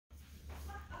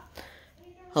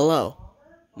Hello,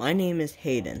 my name is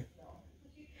Hayden,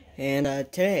 and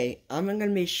today I'm going to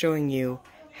be showing you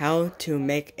how to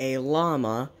make a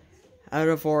llama out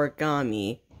of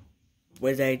origami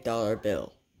with a dollar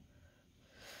bill.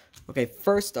 Okay,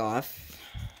 first off,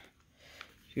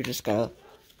 you just gotta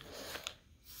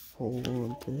fold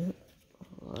it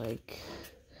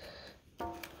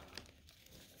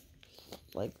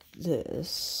like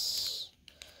this.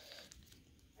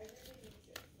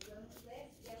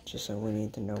 Just so we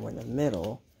need to know where the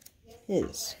middle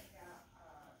is.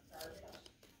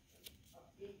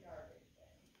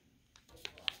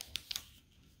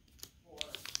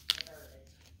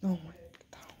 Oh my god.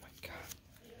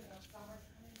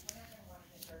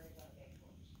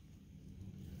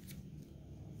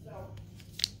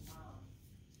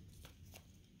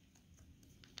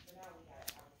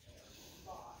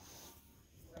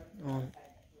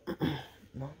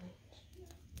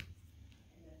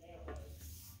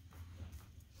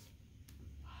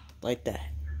 Like that.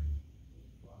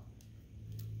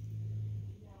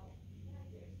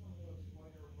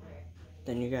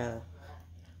 Then you gotta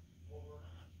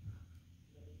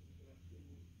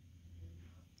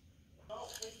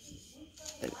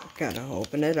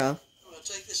open it up. I'm gonna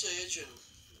take this edge and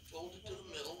fold it to the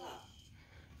middle.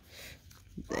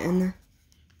 Then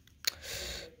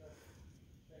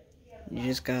you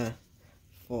just gotta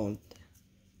fold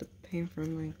the paper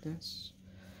like this.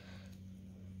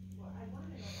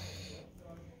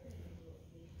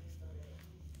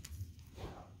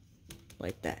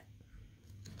 Like that.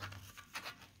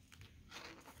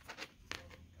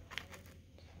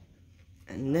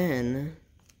 And then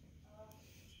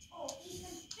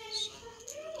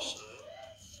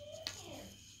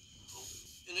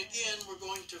and again, we're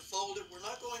going to fold it. We're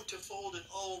not going to fold it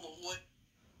all the way.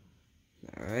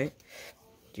 Alright.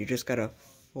 You just gotta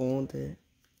fold it.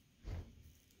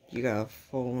 You gotta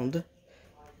fold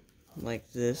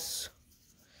like this.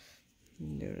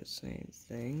 Do the same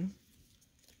thing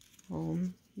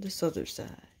on this other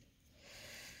side.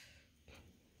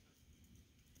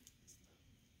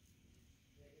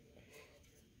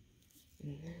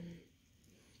 And then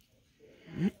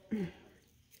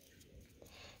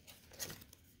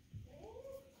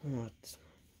what?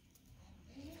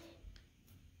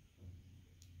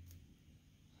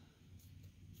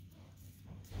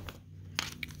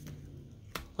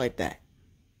 Like that.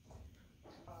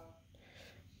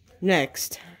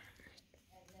 Next,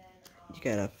 you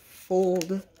gotta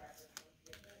fold.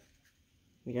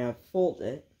 You gotta fold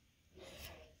it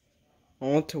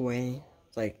all the way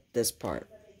like this part.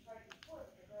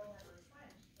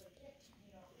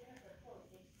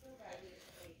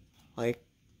 Like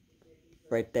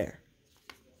right there.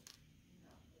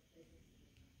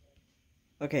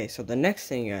 Okay, so the next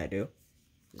thing you gotta do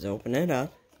is open it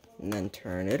up and then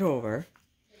turn it over.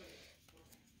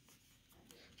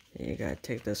 And you gotta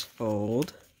take this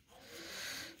fold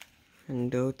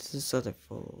and go to this other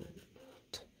fold.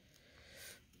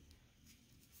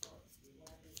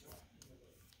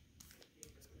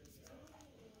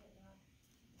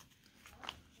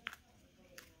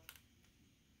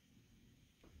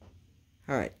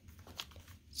 Alright,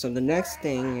 so the next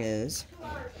thing is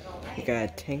you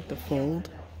gotta take the fold,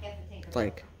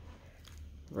 like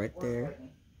right there,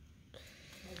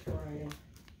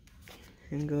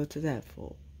 and go to that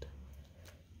fold.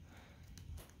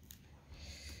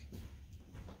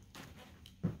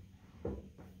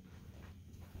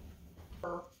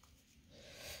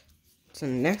 So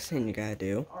the next thing you gotta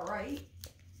do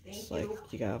is like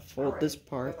you gotta fold this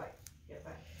part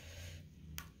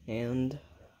and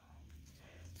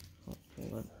I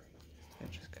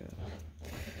just got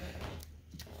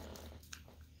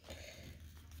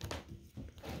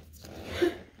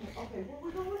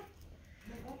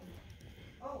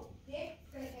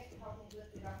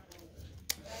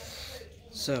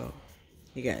so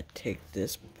you gotta take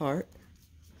this part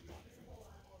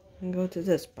and go to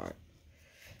this part.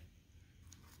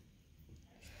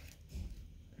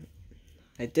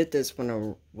 I did this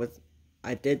when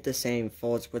I did the same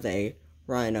folds with a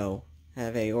rhino,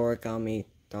 have a origami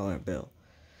dollar bill.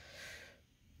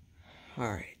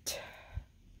 Alright.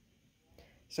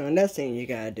 So the next thing you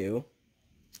gotta do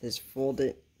is fold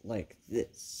it like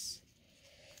this.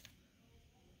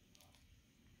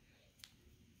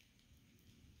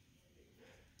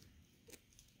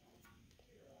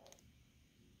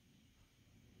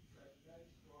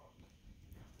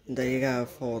 And then you gotta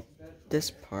fold this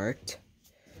part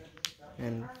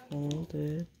and fold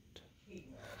it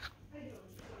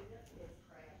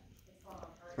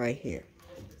right here.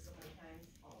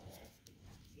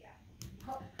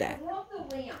 That.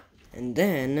 And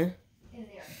then you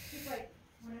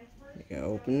gotta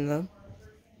open it up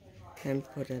and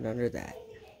put it under that.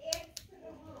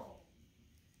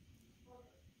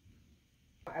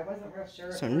 I wasn't real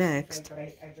sure. So next, but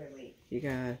I really, you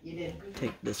gotta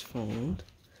take this fold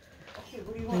okay,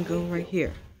 what do you and want go me to right do?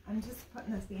 here. I'm just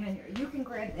putting this behind you. You can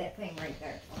grab that thing right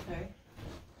there. Okay.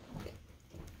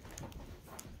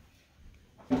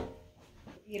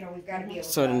 You know, we've got to be able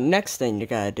So to... the next thing you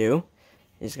gotta do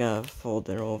is gotta fold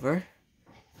it over.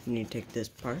 And you take this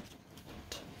part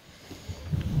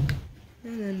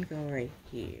and then go right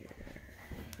here.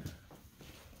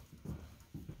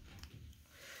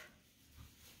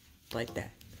 Like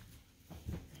that.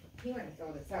 You want to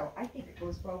throw this out. I think it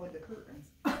goes well with the curtains.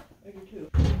 I do too.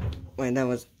 Wait, that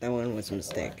one was a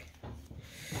mistake.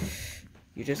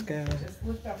 You just gotta... Just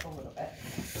lift up a little bit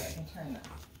so I can turn this.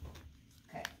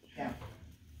 Okay, down.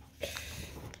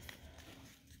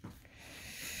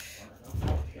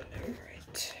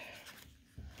 Alright.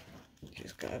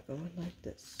 Just gotta go in like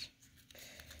this.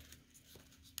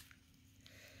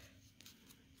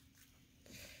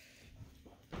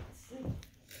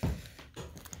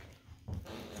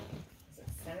 Is it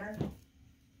center?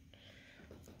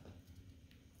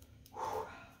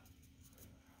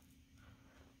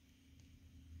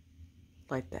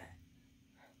 Like that.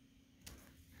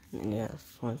 And yeah,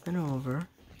 flip it over.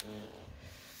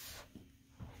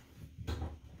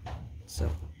 So,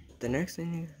 the next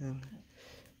thing you have...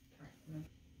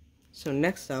 So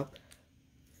next up,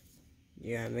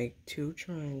 you gotta make 2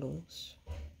 triangles.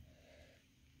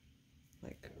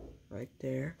 Like, right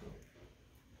there.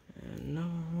 And another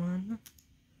one.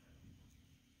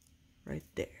 Right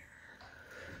there.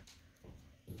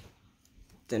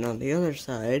 Then on the other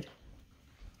side,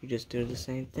 you just do the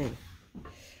same thing.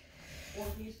 Will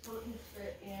these curtains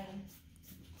fit in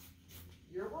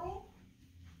your room?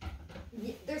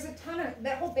 There's a ton of,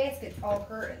 that whole basket's all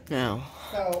curtains. Now,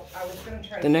 So I was going to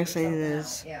try to the next figure thing something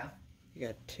is, out. Yeah. you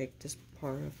gotta take this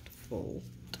part of the fold,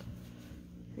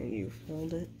 and you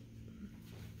fold it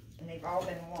And they've all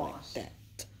been like washed. that.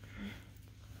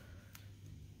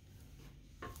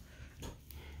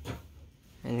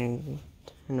 And then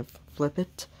kind of flip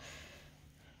it,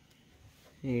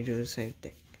 and you do the same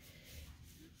thing.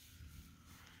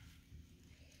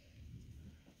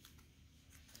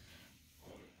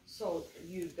 So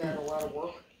you've got a lot of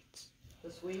work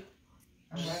this week?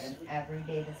 I'm working every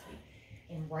day this week.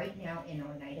 And right now in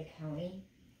Oneida County,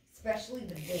 especially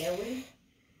the Valley,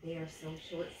 they are so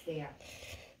short-staffed.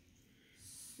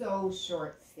 So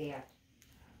short-staffed.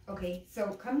 Okay, so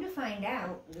come to find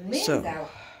out, Lynn's So, out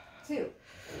too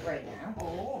right now.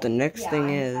 Oh. The next thing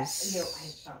I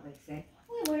is, felt like saying,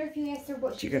 oh, I wonder if you asked her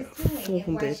what she you was gotta doing and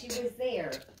fold why it she was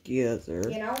there. together,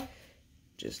 You know?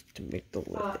 just to make the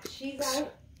legs She's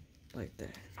out. like that.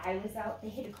 I was out. They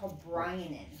had to call Brian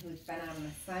in, who's been on an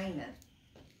assignment.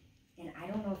 And I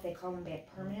don't know if they call him back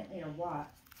permanently or what.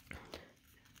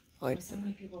 Like So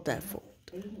many people that didn't- fold.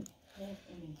 They didn't have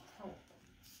any help.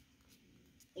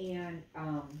 And,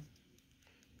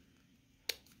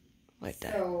 Like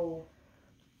that. so,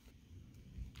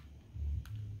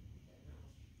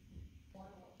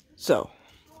 So,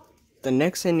 the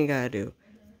next thing you gotta do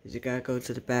is you gotta go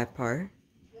to the back part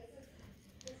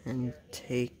and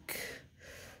take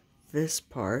this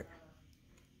part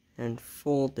and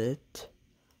fold it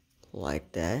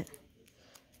like that.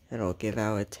 It'll give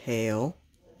out a tail.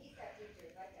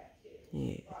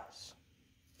 Yes.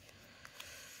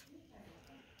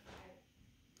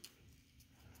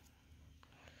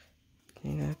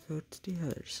 You gotta go to the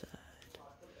other side.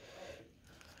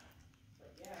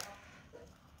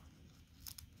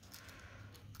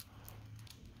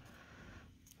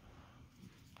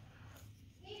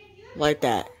 Like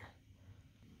that.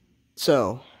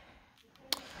 So,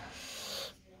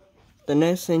 the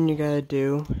next thing you gotta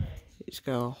do is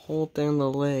gotta hold down the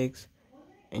legs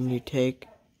and you take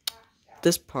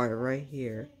this part right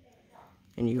here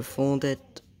and you fold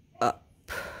it up.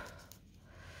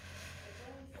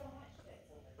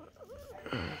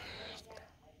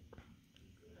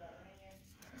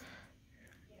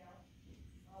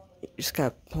 You just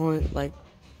gotta pull it like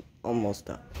almost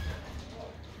up.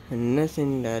 And the next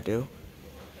thing you gotta do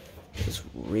is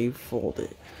refold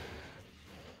it.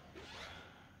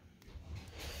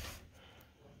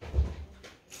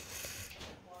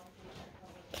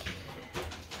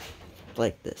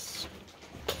 Like this.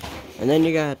 And then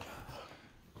you got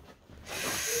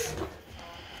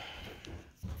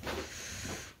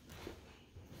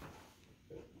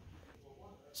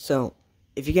so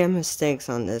if you get mistakes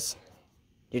on this,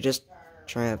 you just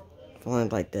try to fold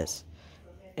it like this.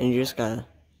 And you just gotta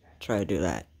try to do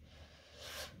that.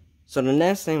 So the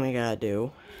next thing we gotta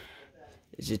do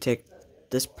is you take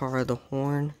this part of the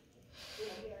horn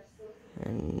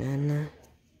And then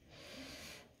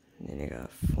you gotta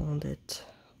fold it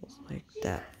like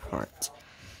that part.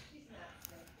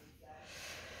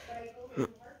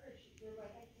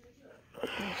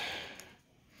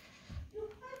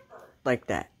 Like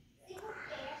that.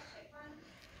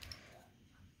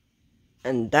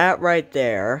 And that right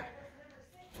there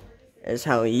is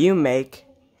how you make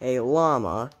a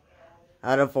llama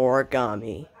out of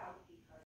origami.